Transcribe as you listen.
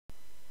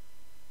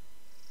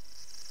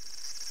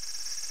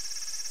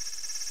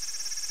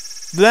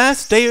The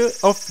last day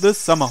of the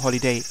summer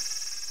holiday.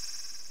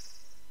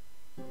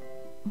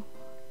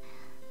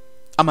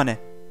 Amane.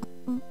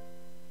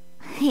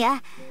 い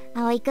や、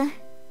葵くん。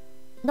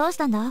どうし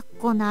たんだ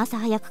こんな朝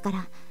早くか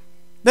ら。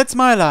That's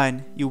my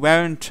line. You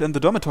weren't in the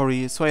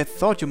dormitory, so I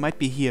thought you might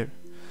be here.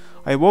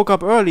 I woke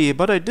up early,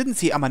 but I didn't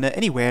see Amane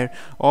anywhere.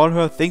 All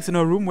her things in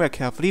her room were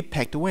carefully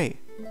packed away.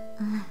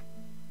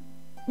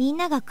 みん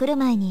なが来る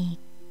前に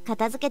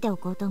片付けてお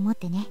こうと思っ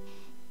てね。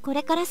こ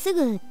れからす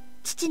ぐ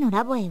父の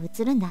ラボへ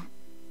移るんだ。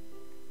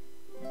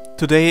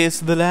Today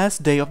is the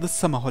last day of the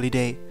summer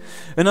holiday.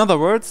 In other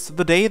words,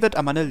 the day that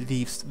Amane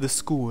leaves the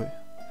school.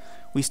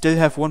 We still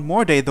have one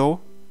more day though.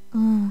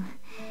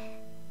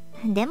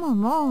 でも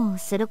もう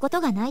するこ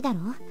とがないだろ。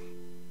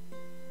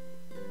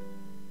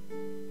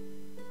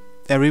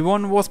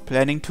Everyone was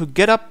planning to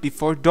get up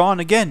before dawn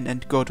again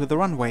and go to the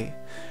runway.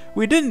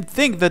 We didn't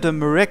think that a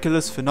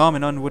miraculous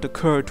phenomenon would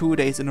occur 2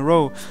 days in a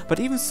row, but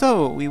even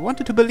so, we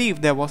wanted to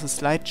believe there was a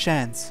slight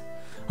chance.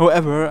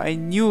 However, I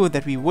knew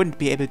that we wouldn't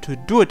be able to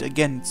do it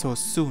again so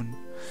soon.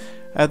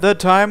 At that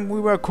time, we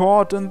were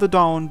caught in the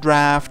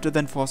downdraft,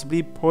 then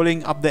forcibly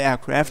pulling up the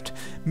aircraft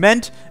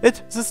meant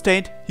it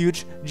sustained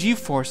huge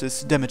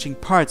G-forces damaging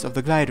parts of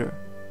the glider.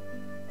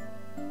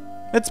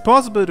 It's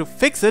possible to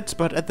fix it,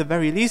 but at the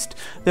very least,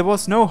 there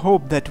was no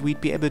hope that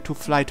we'd be able to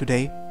fly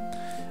today.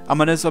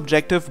 Amane's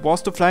objective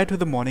was to fly to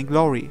the morning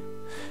glory.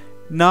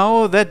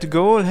 Now that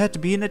goal had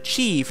been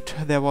achieved,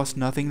 there was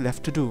nothing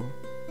left to do.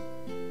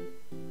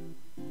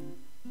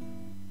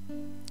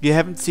 You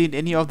haven't seen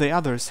any of the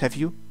others, have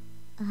you?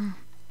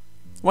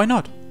 Why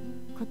not?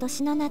 今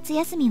年の夏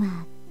休み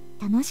は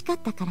楽しかっ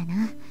たから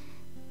な。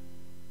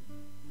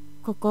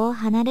ここを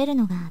離れる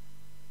のが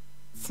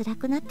辛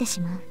くなってし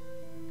まう。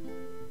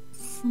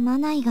すま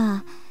ない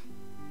が、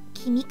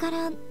君か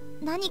ら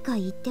何か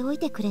言っておい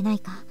てくれない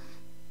か。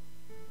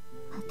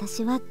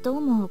私はど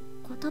うも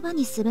言葉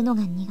にするの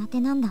が苦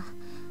手なんだ。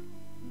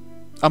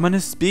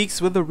Amane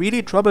speaks with a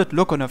really troubled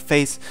look on her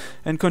face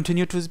and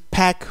continued to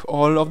pack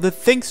all of the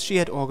things she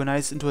had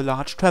organized into a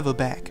large travel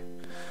bag.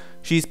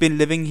 She's been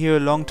living here a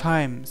long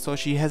time, so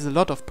she has a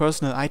lot of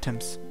personal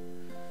items.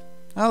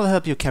 I'll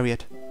help you carry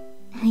it.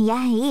 い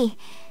や、いい。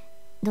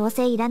どう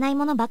せいらない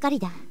ものばかり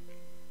だ。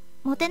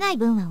持てない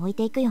分は置い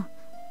ていくよ。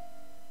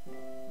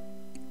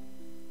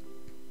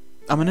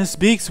Amane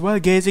speaks while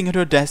gazing at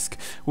her desk,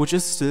 which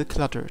is still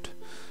cluttered.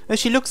 As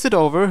she looks it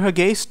over, her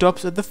gaze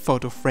stops at the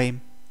photo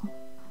frame.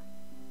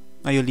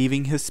 Are you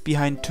leaving his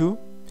behind too?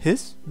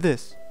 His?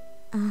 This?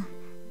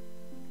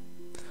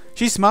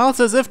 She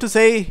smiles as if to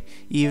say,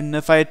 even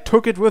if I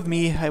took it with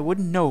me, I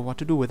wouldn't know what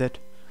to do with it.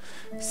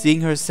 Seeing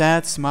her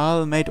sad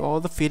smile made all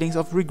the feelings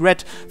of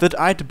regret that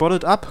I'd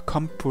bottled up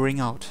come pouring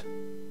out.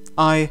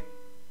 I'm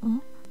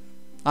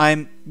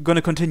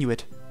gonna continue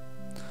it.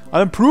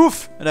 I'll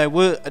improve, and I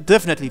will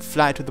definitely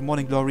fly to the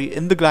morning glory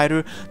in the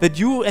glider that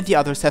you and the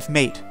others have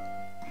made.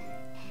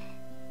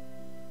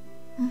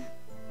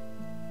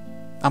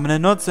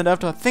 Amane nods and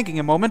after thinking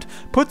a moment,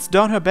 puts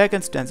down her bag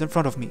and stands in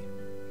front of me.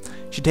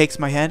 She takes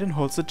my hand and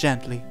holds it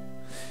gently.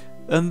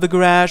 In the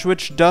garage,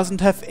 which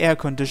doesn't have air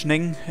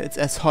conditioning, it's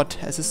as hot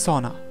as a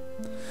sauna.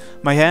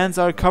 My hands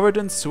are covered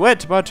in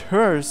sweat, but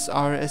hers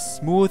are as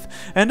smooth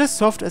and as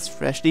soft as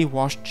freshly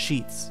washed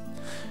sheets.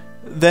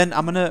 Then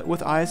Amane,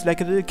 with eyes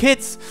like a little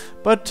kid's,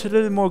 but a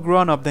little more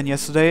grown-up than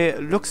yesterday,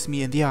 looks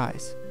me in the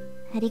eyes.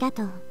 ありが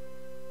とう、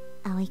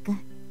葵く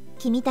ん。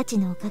君たち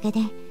のおかげ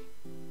で、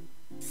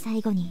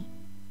最後に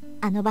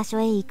あの場所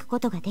へ行くこ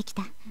とができ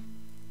た。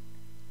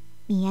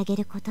見上げ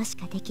ることし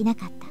かできな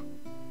かった。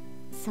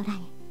空へ。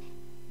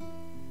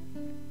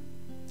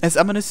As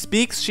Amane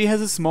speaks, she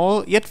has a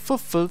small yet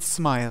fulfilled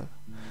smile.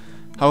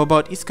 How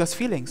about Iska's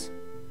feelings?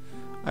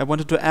 I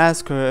wanted to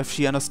ask her if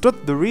she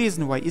understood the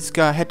reason why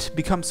Iska had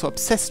become so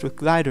obsessed with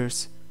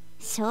gliders.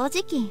 正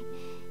直、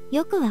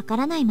よくわか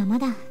らないまま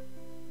だ。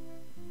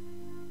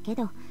け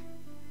ど、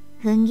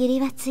踏ん切り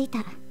はついた。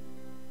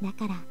だ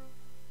から、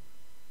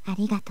あ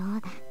りがと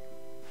うだ。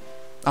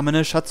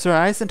Amane shuts her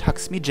eyes and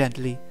hugs me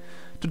gently.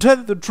 To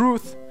tell the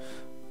truth,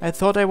 I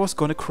thought I was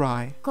gonna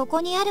cry. ここ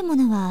にあるも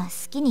のは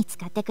好きに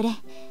使ってくれ。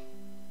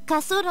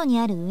滑走路に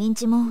あるウイン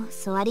チも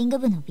ソアリング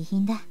部の備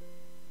品だ。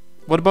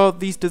What about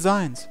these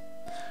designs?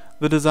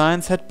 The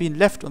designs had been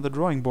left on the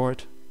drawing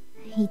board.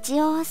 一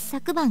応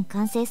昨晩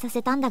完成さ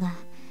せたんだが、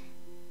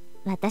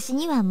私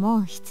にはも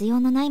う必要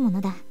のないも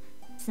のだ。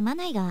すま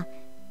ないが、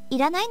い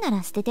らないな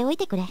ら捨てておい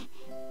てくれ。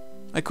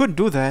I couldn't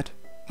do that.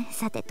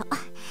 さてと、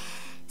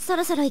そ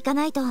ろそろ行か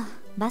ないと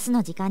バス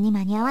の時間に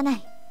間に合わな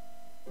い。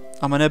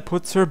Amane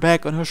puts her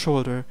bag on her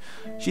shoulder.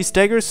 She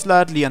staggers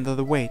slightly under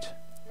the weight.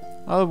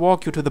 I'll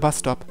walk you to the bus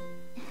stop.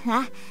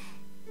 あ、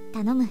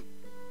頼む。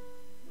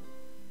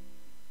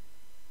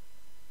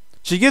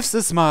She gives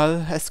a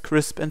smile as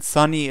crisp and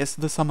sunny as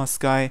the summer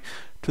sky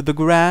to the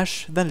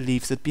garage, then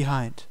leaves it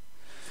behind.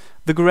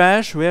 The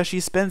garage where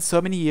she spent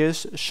so many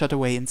years shut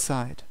away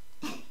inside.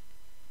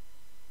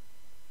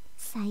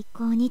 最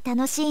高に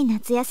楽しい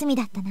夏休み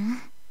だったな。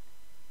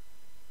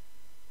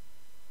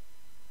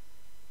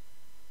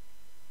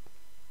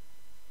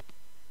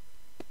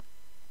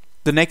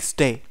The next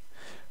day.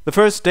 The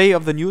first day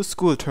of the new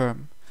school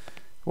term.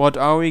 What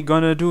are we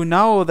gonna do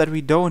now that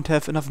we don't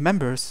have enough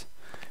members?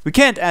 We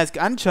can't ask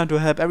Anchan to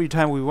help every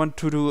time we want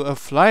to do a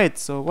flight,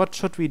 so what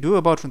should we do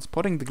about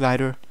transporting the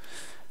glider?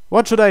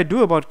 What should I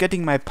do about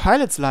getting my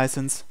pilot's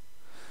license?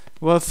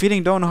 Well,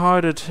 feeling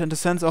downhearted and a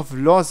sense of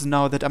loss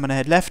now that Amana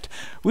had left,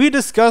 we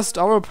discussed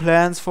our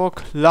plans for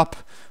club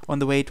on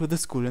the way to the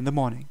school in the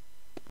morning.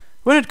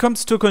 When it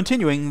comes to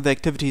continuing the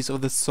activities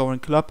of the Soren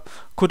Club,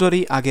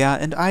 Kotori,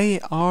 Agea and I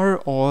are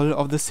all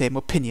of the same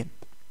opinion.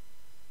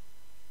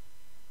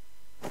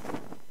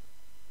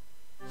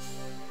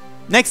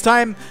 Next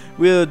time,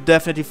 we'll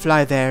definitely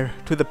fly there,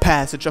 to the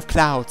Passage of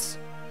Clouds.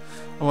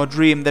 Our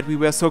dream that we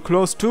were so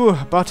close to,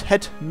 but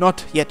had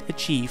not yet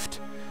achieved.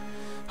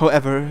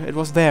 However, it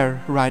was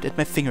there, right at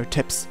my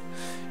fingertips.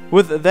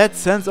 With that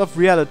sense of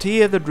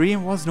reality, the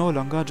dream was no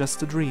longer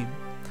just a dream.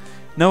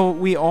 No,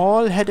 we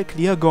all had a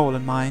clear goal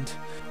in mind.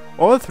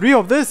 All three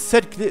of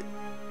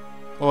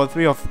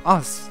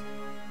us,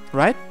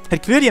 right?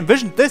 Had clearly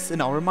envisioned this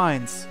in our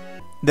minds.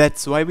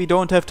 That's why we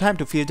don't have time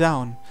to feel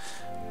down.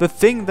 The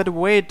thing that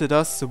awaited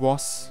us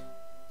was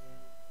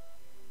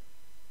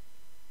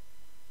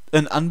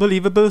an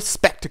unbelievable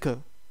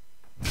spectacle.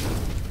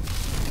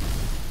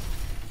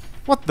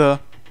 What the?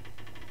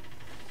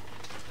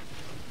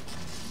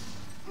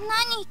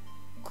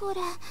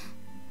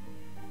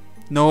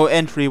 No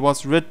entry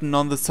was written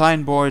on the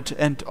signboard,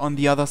 and on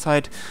the other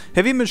side,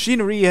 heavy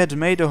machinery had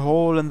made a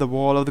hole in the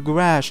wall of the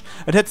garage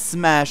and had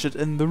smashed it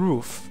in the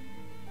roof.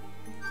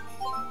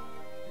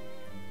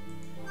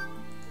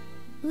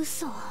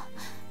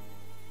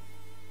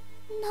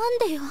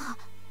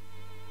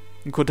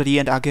 Kotori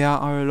and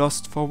Agea are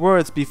lost for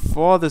words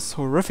before this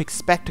horrific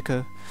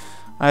spectacle.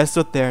 I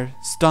stood there,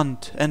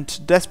 stunned,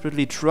 and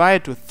desperately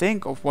tried to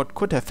think of what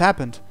could have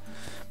happened,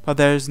 but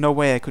there is no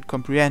way I could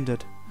comprehend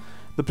it.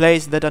 The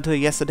place that until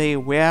yesterday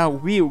where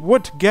we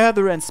would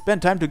gather and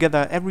spend time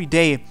together every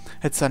day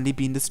had suddenly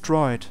been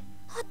destroyed.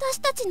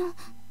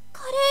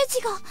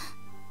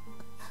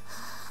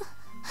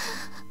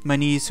 My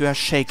knees were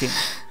shaking.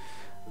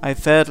 I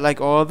felt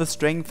like all the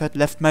strength had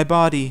left my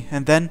body,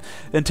 and then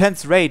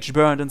intense rage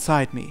burned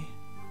inside me.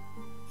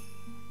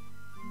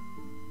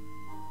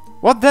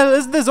 What the hell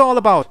is this all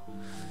about?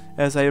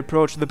 As I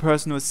approach the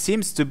person who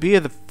seems to be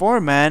the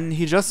foreman,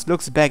 he just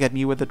looks back at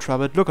me with a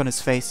troubled look on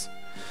his face.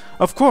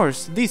 Of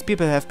course, these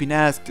people have been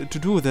asked to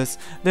do this.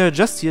 They are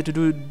just here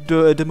to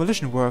do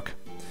demolition work.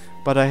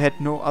 But I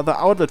had no other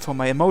outlet for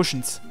my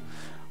emotions.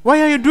 Why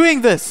are you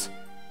doing this?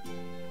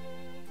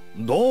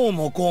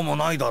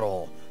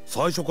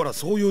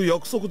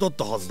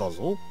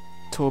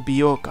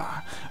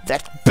 Tobioka,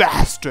 that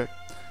bastard!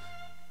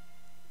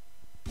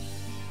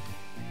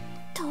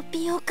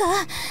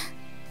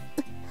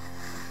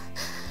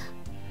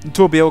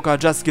 Tobioka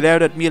just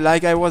glared at me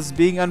like I was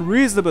being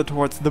unreasonable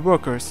towards the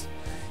workers.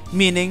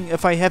 Meaning,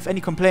 if I have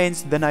any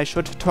complaints, then I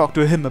should talk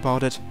to him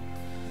about it.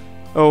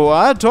 Oh,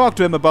 I'll talk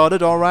to him about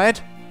it,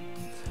 alright?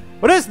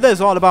 What is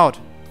this all about?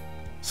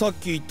 さっ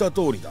き言った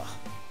通りだ。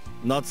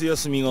夏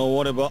休みが終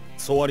われば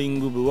ソアリン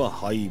グ部は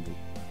廃部。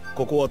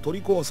ここは取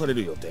り壊され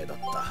る予定だっ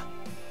た。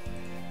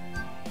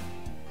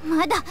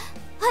まだ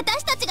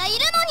私たちがいる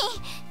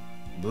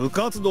のに。部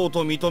活動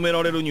と認め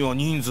られるには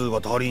人数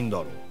が足りんだ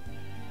ろう。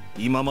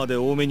今まで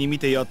多めに見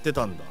てやって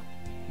たんだ。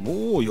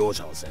もう容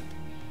赦はせん。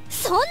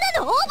そんな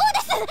の横暴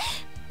です。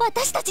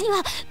私たちに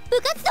は部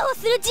活動を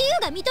する自由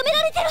が認め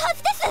られてるは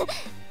ずです。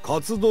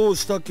活動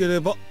したけれ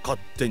ば勝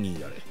手に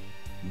やれ。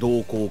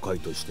同好会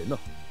としてな。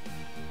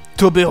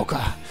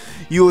Tobioka,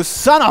 you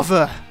son of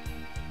a...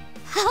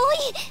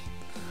 Aoi!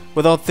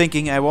 Without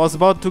thinking, I was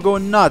about to go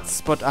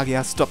nuts, but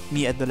Agea stopped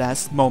me at the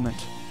last moment.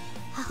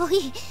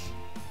 Aoi,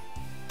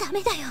 ダ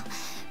メだよ。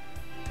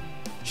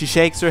She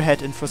shakes her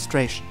head in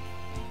frustration.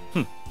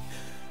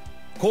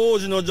 工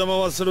事の邪魔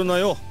はするな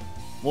よ。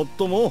もっ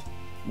とも、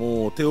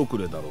もう手遅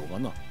れだろうが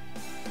な。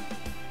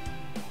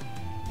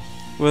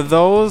With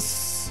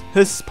those,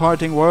 his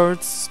parting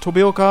words,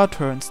 Tobioka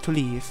turns to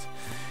leave.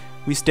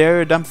 We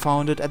stare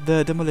dumbfounded at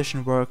the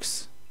demolition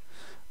works.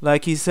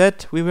 Like he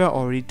said, we were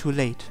already too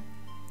late.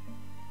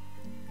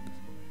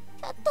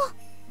 やっと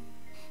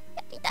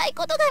やりたい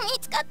ことが見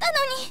つかったの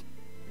に。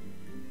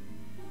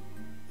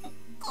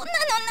こんなの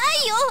な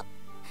いよ。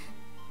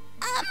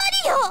あんま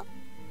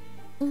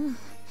りよ。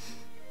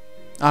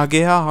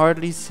Agea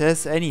hardly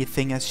says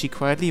anything as she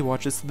quietly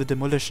watches the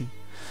demolition.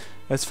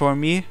 As for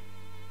me...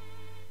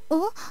 ち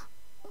ょっ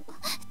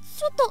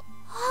と、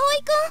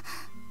葵くん。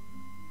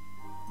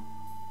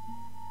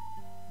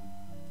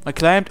I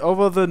climbed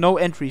over the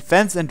no-entry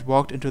fence and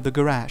walked into the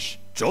garage.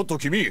 ちょっと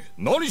君、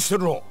何して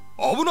るの？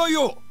危ない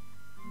よ。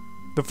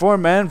The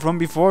foreman from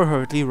before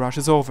hurriedly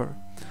rushes over.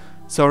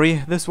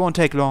 Sorry, this won't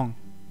take long.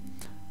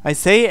 I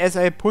say as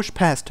I push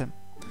past him.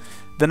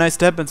 Then I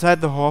step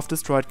inside the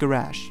half-destroyed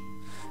garage.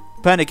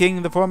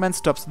 Panicking, the foreman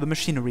stops the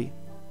machinery.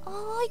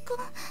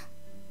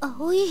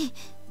 Aoi.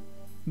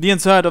 The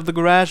inside of the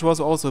garage was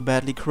also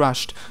badly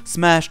crushed,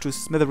 smashed to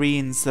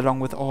smithereens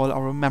along with all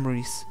our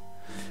memories.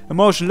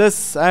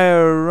 Emotionless, I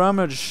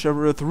rummage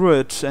through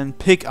it and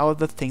pick out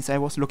the things I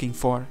was looking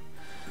for.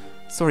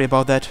 Sorry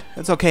about that.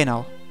 It's okay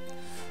now.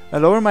 I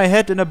lower my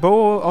head in a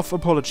bow of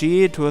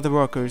apology to the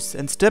workers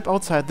and step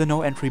outside the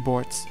no entry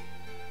boards.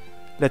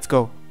 Let's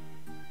go.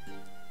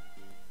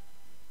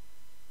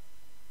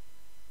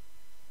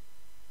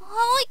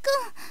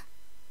 Aoi-kun.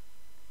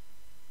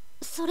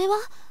 それは?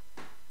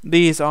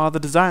 These are the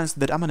designs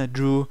that Amane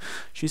drew.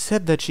 She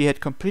said that she had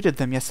completed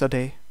them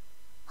yesterday.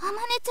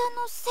 Amane-chan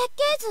no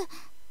sekkeizu.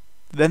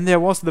 Then there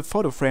was the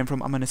photo frame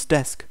from Amane's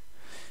desk.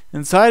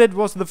 Inside it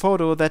was the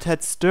photo that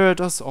had stirred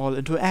us all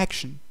into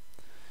action.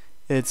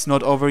 It's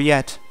not over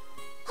yet.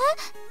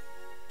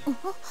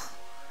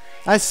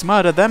 I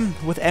smiled at them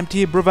with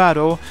empty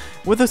bravado,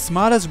 with a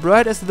smile as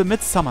bright as the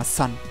midsummer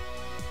sun.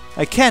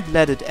 I can't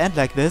let it end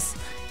like this.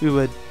 We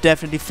will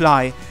definitely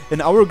fly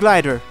in our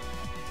glider.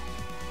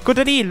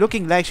 Kotori,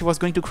 looking like she was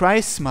going to cry,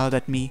 smiled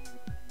at me.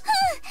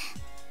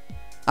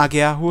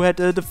 Agea, who had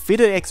a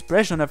defeated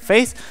expression on her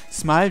face,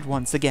 smiled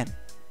once again.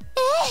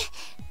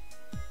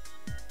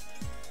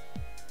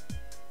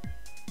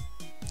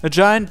 A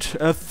giant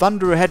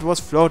thunderhead was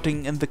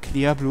floating in the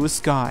clear blue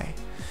sky.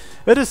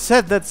 It is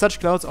said that such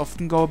clouds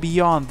often go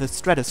beyond the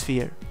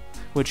stratosphere,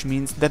 which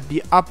means that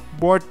the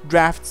upward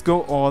drafts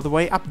go all the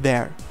way up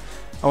there.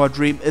 Our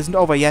dream isn't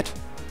over yet.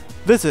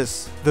 This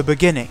is the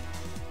beginning.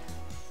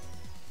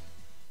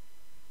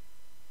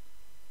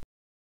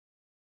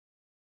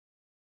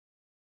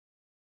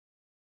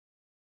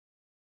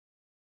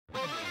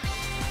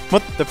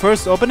 What, the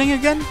first opening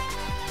again?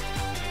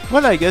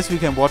 Well, I guess we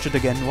can watch it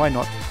again, why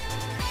not?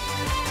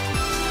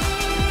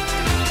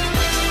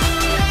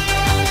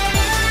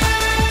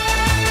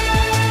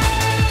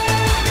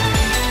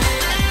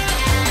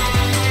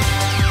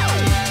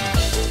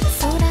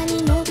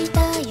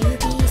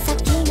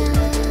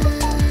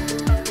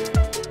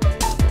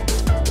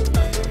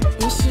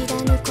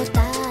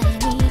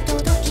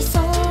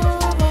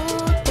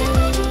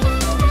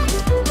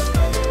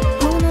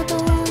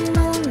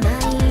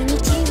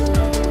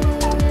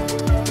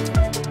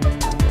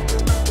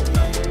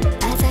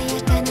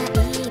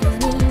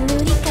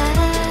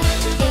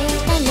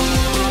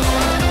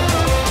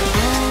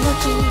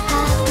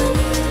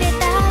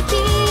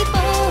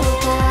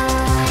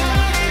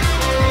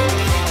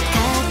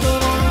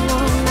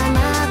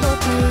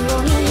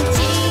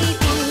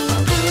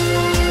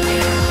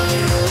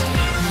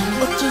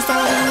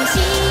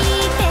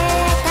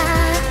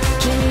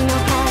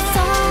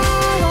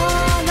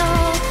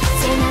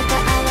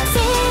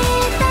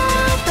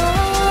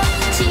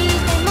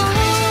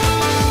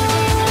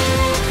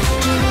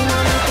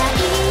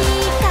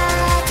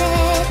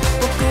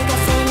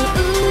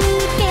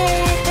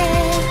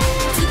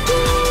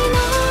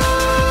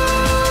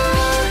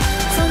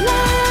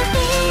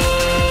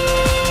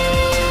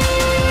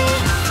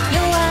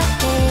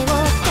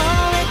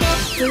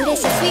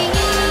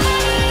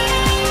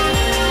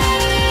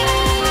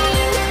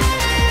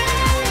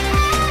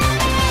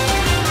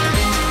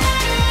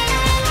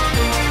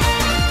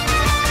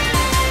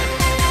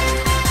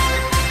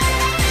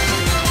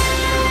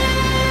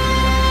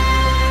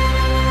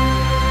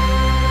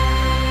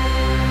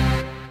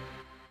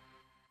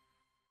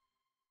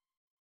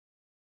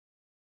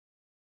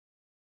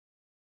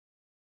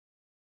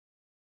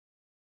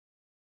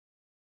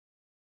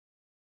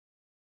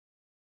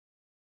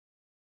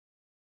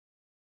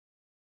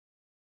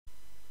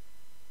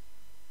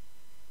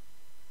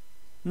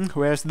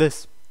 Where's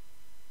this?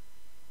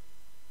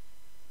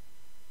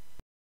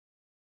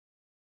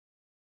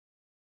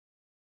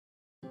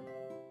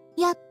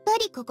 やっぱ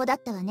りここだ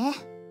ったわね。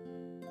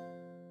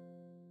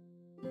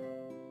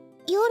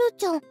夜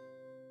ちゃん、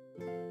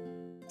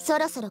そ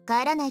ろそろ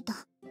帰らないと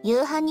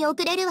夕飯に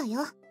遅れるわ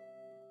よ。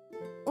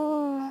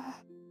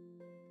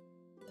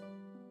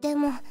で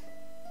も、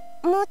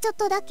もうちょっ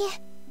とだけ。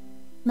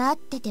待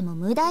ってても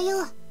無駄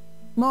よ。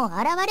もう現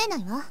れな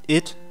いわ。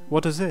It?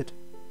 What is it?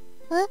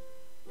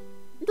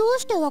 どう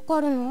してわ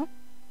かるの？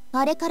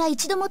あれから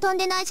一度も飛ん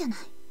でないじゃない。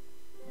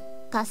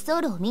滑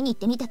走路を見に行っ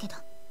てみたけど、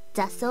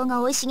雑草が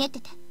生い茂って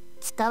て、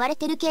使われ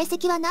てる形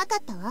跡はなかっ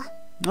たわ。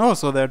Oh,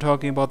 so they're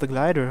talking about the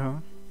glider,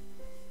 huh?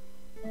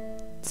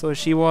 So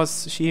she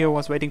here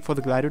was waiting for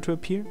the glider to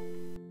appear?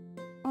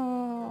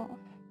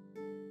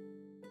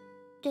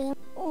 で、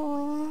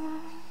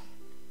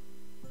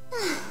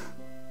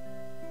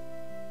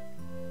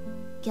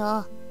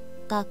今日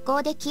学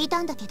校で聞い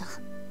たんだけど。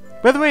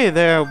By the way,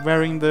 they're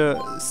wearing the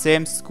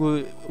same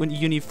school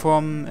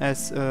uniform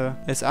as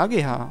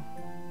Ageha.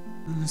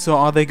 So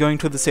are they going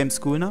to the same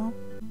school now?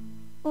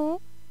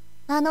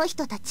 あの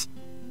人たち、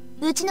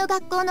うちの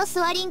学校のス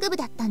ワリング部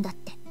だったんだっ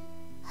て。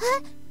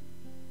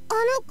あ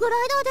のグラ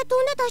イダーで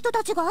飛んでた人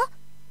たちが？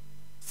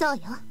そう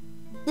よ。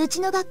う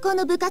ちの学校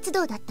の部活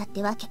動だったっ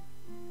てわけ。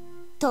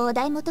東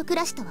大元暮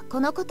らしとはこ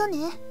のこと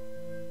ね。っ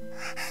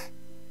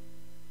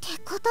て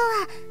こと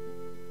は、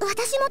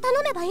私も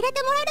頼めば入れ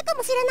てもらえるか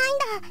もしれないん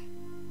だ。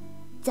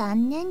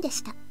残念で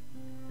した。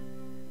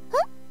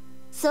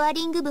スワ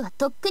リング部は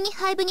とっくに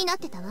廃部になっ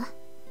てたわ。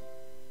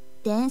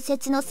伝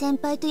説の先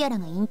輩とやら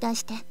が引退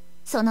して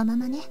そのま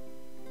まね。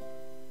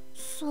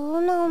そ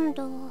うなん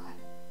だ。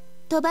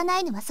飛ばな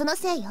いのはその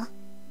せいよ。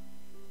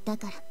だ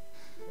から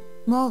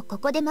もうこ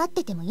こで待っ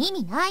てても意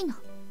味ないの。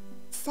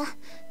さあ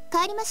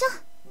帰りましょう。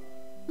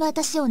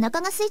私お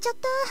腹が空いちゃった。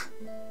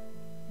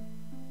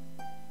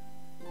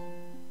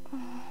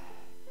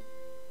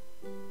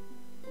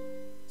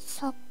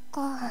そっ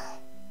か、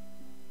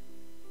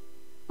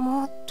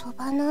もう飛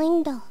ばない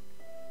んだ。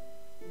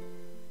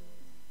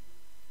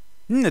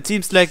It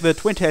seems like the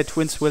twin-tailed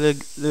twins will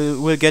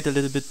get a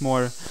little bit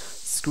more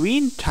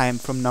screen time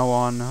from now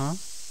on, huh?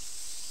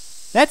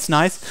 That's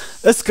nice.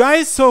 A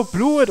sky so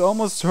blue it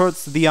almost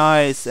hurts the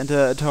eyes, and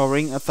a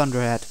towering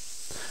thunderhead.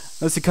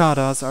 The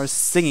cicadas are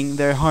singing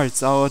their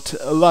hearts out.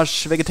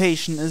 Lush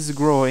vegetation is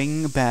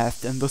growing,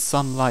 bathed in the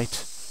sunlight.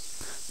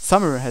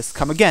 Summer has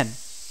come again.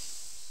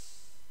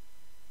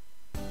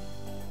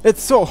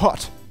 It's so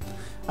hot.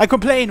 I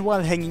complain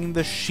while hanging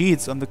the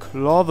sheets on the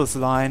clothes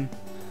line.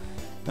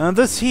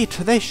 This heat,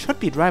 they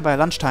should be dry by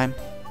lunchtime.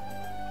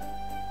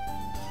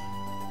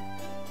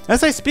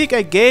 As I speak,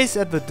 I gaze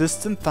at the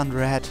distant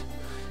thunderhead.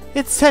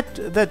 It's said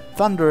that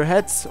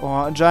thunderheads,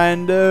 or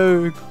giant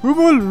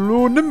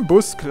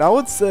cumulonimbus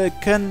clouds,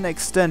 can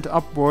extend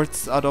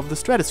upwards out of the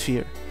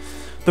stratosphere.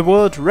 The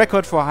world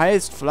record for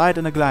highest flight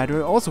in a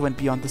glider also went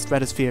beyond the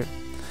stratosphere.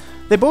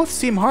 They both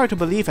seem hard to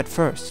believe at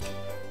first.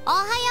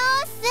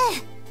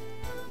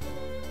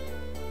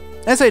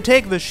 As I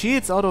take the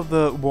sheets out of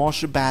the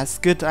wash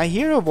basket, I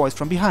hear a voice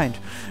from behind.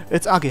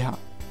 It's Ageha.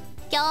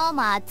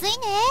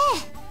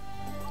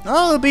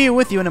 I'll be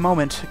with you in a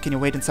moment. Can you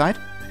wait inside?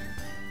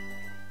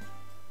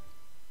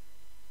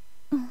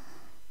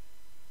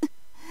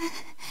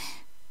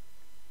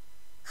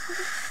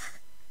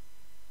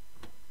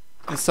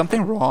 Is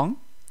something wrong?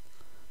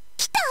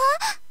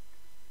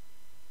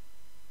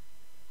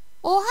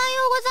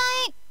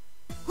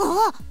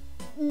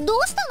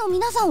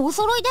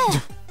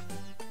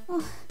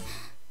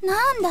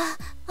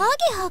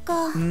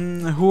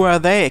 Who are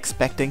they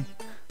expecting?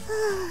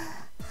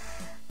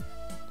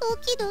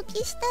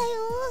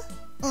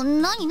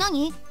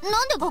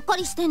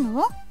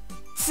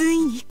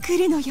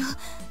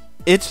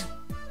 It?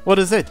 What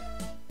is it?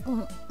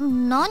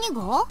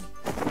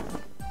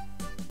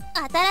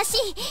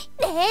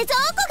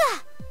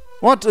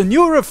 What, a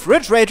new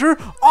refrigerator?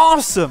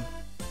 Awesome!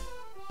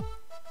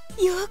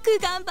 よく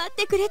頑張っ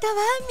てくれたわ、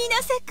み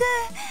なせくん。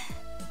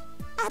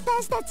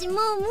私たちもう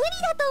無理だ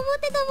と思っ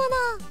てた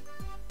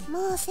も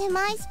の。もう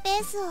狭いスペ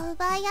ースを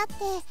奪い合って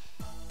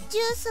ジ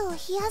ュースを冷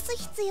やす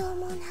必要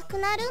もなく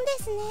なるん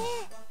ですね。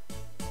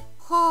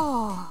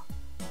は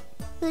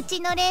あ。う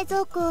ちの冷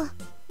蔵庫、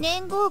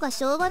年号が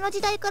昭和の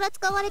時代から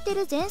使われて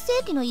る全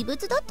盛期の遺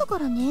物だったか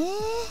らね。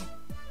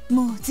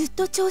もうずっ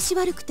と調子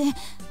悪くて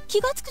気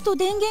がつくと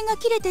電源が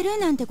切れてる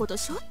なんてこと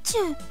しょっち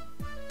ゅう。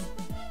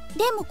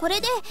でもこれ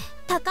で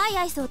高い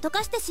アイスを溶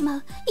かしてしま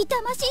う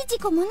痛ましい事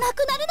故もな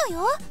くなるの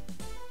よ。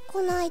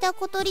この間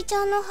小鳥ち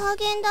ゃんのハー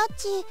ゲンダッ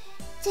チ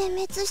全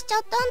滅しちゃ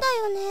ったん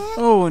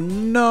だよね。Oh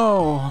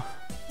no!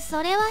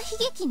 それは悲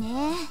劇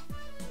ね。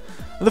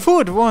The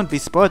food won't be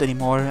spoiled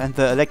anymore, and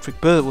the electric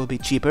bill will be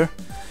cheaper.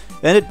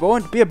 And it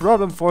won't be a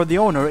problem for the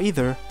owner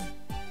either.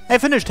 I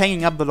finished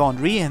hanging up the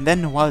laundry, and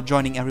then while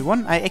joining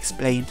everyone, I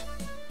explained.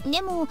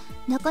 でも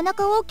なかな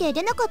か OK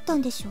出なかった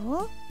んでし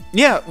ょ?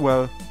 Yeah,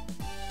 well,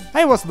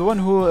 I was the one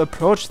who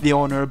approached the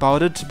owner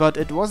about it, but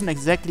it wasn't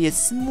exactly a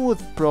smooth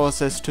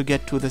process to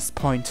get to this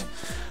point.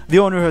 The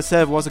owner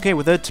herself was okay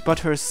with it, but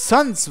her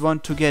sons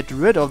want to get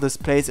rid of this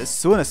place as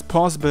soon as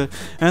possible,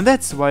 and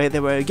that's why they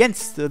were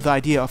against the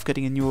idea of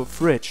getting a new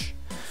fridge.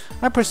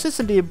 I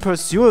persistently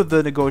pursued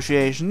the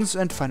negotiations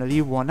and finally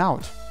won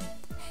out.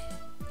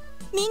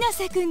 みな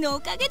せくんのお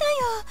かげだよ。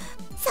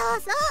そ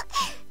うそう。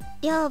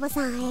寮母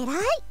さん偉い。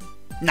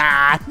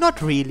Nah,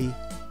 not really.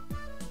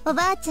 お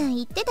ばあちゃん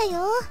言ってた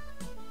よ。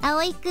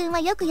葵くん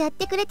はよくやっ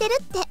てくれてる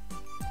って。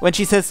When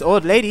she says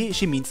old lady,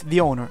 she means the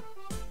owner.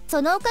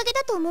 そのおかげ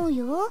だと思う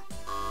よ。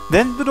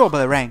Then the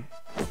doorbell rang.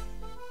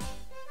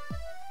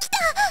 来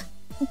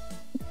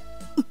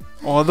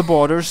た! All the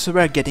boarders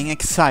were getting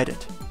excited.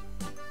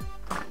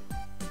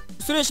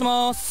 失礼し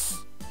ま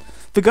す。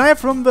 The guy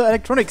from the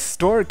electronics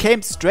store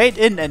came straight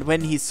in, and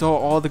when he saw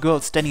all the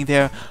girls standing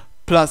there,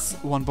 plus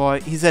one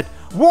boy, he said,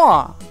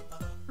 "Wow!"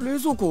 冷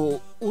蔵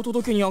庫お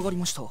届けに上がり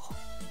ました。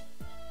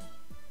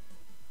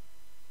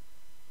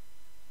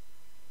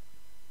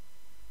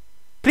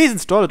Please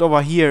install it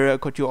over here.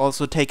 Could you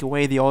also take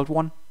away the old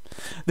one?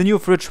 The new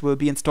fridge will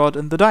be installed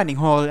in the dining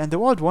hall, and the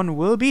old one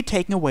will be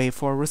taken away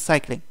for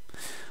recycling.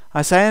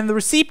 I sign the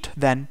receipt,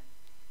 then.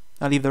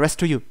 I'll leave the rest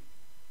to you.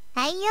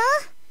 はいよ。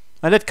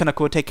I let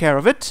Kanako take care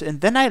of it,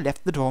 and then I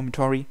left the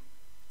dormitory.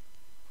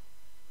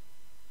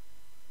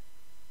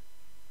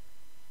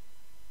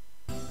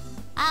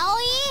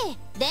 葵、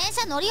電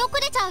車乗り遅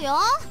れちゃうよ。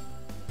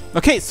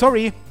Okay,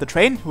 sorry. The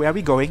train? Where are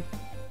we going?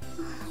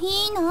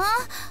 いいな。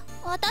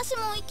私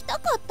も行きた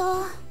かった。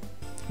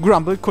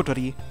Grumbled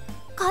Kotori.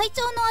 会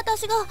長の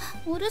私が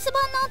お留守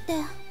番なんて。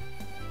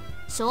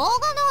しょうが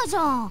ないじ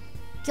ゃん。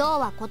今日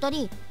は小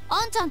鳥、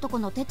あんちゃんとこ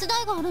の手伝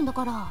いがあるんだ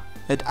から。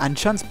At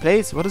Anchan's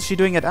place? What is she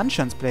doing at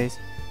Anchan's place?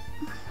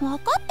 わ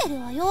かってる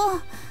わ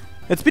よ。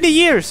 It's been a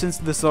year since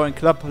the soaring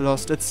club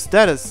lost its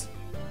status.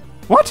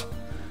 What?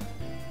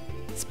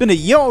 It's been a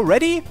year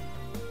already?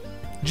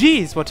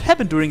 Geez, what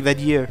happened during that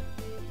year?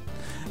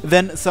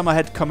 Then summer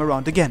had come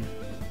around again.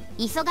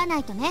 急がな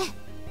いとね。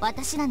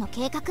私らの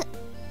計画。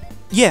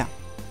 Yeah.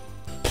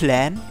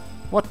 Plan?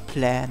 What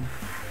plan?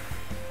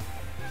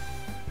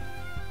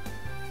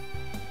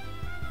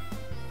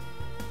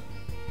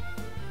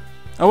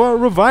 Our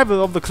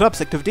revival of the club's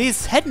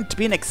activities hadn't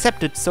been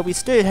accepted, so we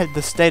still had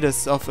the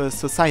status of a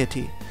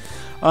society.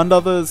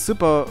 Under the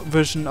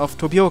supervision of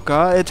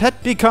Tobioka, it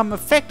had become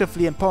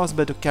effectively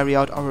impossible to carry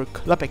out our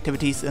club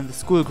activities in the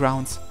school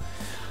grounds.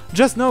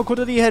 Just now,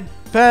 Kotori had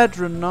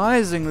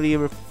patronizingly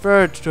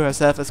referred to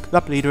herself as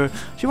club leader.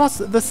 She was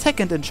the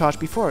second in charge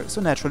before,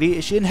 so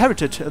naturally she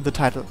inherited the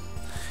title.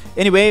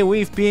 Anyway,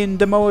 we've been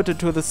demoted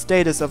to the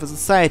status of a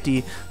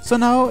society, so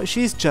now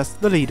she's just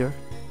the leader.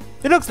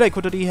 It looks like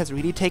Kotori has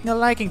really taken a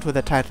liking to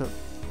that title.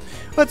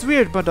 That's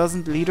weird, but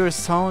doesn't leader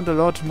sound a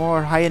lot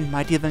more high and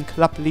mighty than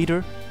club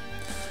leader?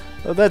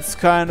 That's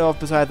kind of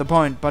beside the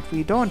point, but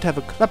we don't have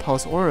a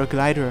clubhouse or a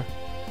glider.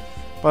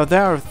 But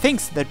there are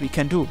things that we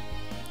can do.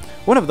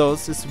 One of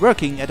those is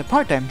working at a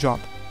part-time job.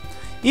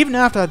 Even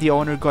after the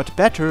owner got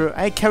better,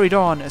 I carried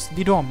on as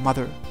the dorm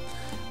mother.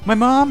 My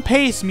mom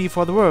pays me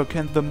for the work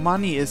and the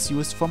money is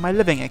used for my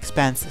living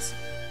expenses.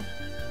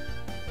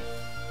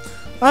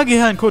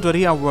 Ageha and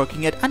Kotori are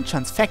working at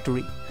Anchan's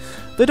factory.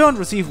 They don't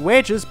receive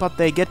wages, but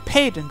they get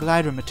paid in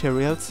glider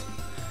materials.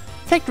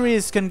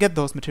 Factories can get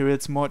those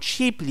materials more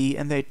cheaply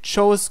and they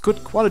chose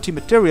good quality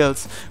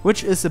materials,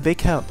 which is a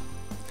big help.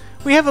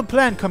 We have a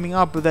plan coming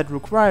up that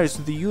requires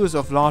the use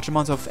of large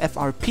amounts of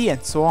FRP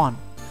and so on.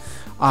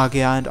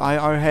 Ageha and I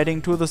are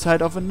heading to the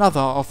site of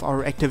another of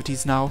our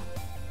activities now.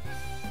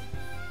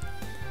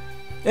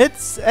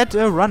 It's at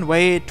a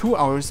runway 2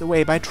 hours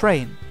away by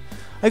train.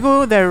 I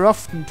go there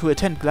often to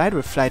attend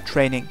glider flight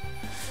training.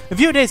 A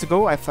few days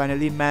ago I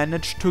finally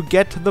managed to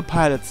get the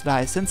pilot's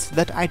license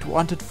that I'd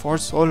wanted for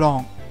so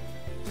long.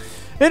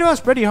 It was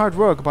pretty hard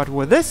work, but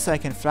with this I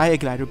can fly a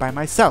glider by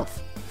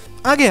myself.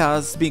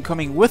 Ageha's been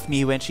coming with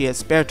me when she has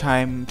spare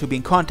time to be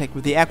in contact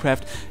with the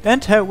aircraft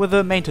and help with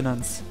the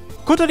maintenance.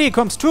 Kotori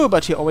comes too,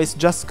 but she always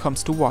just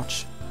comes to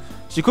watch.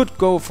 She could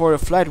go for a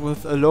flight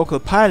with a local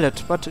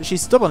pilot, but she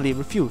stubbornly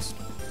refused.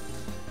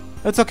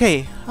 It's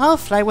okay, I'll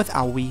fly with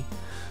Aoi.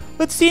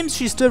 It seems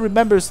she still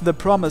remembers the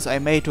promise I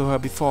made to her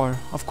before.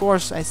 Of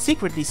course, I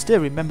secretly still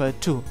remember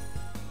it too.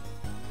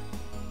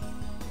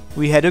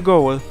 We had a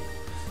goal: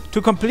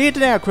 to complete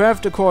an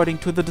aircraft according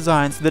to the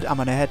designs that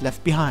Amane had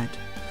left behind.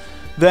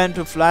 Then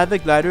to fly the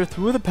glider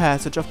through the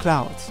passage of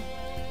clouds.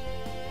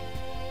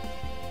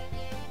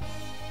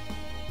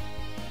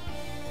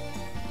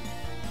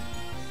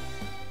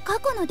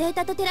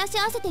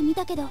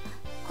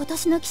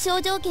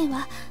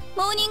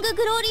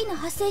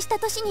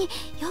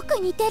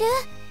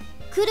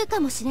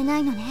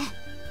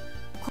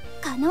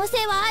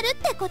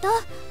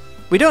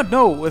 We don't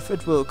know if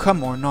it will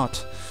come or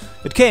not.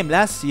 It came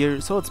last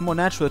year, so it's more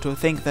natural to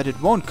think that it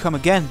won't come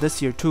again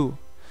this year too.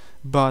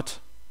 But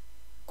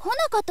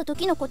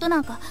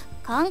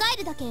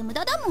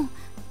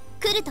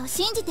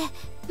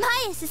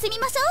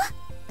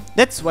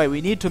that's why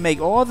we need to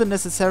make all the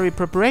necessary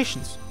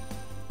preparations.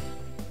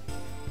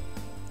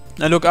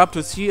 I look up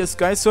to see a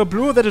sky so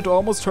blue that it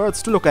almost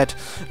hurts to look at,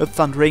 a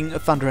thundering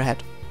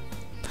thunderhead.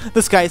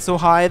 The sky is so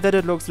high that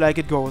it looks like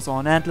it goes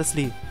on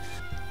endlessly.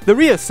 The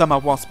real summer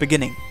was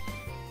beginning.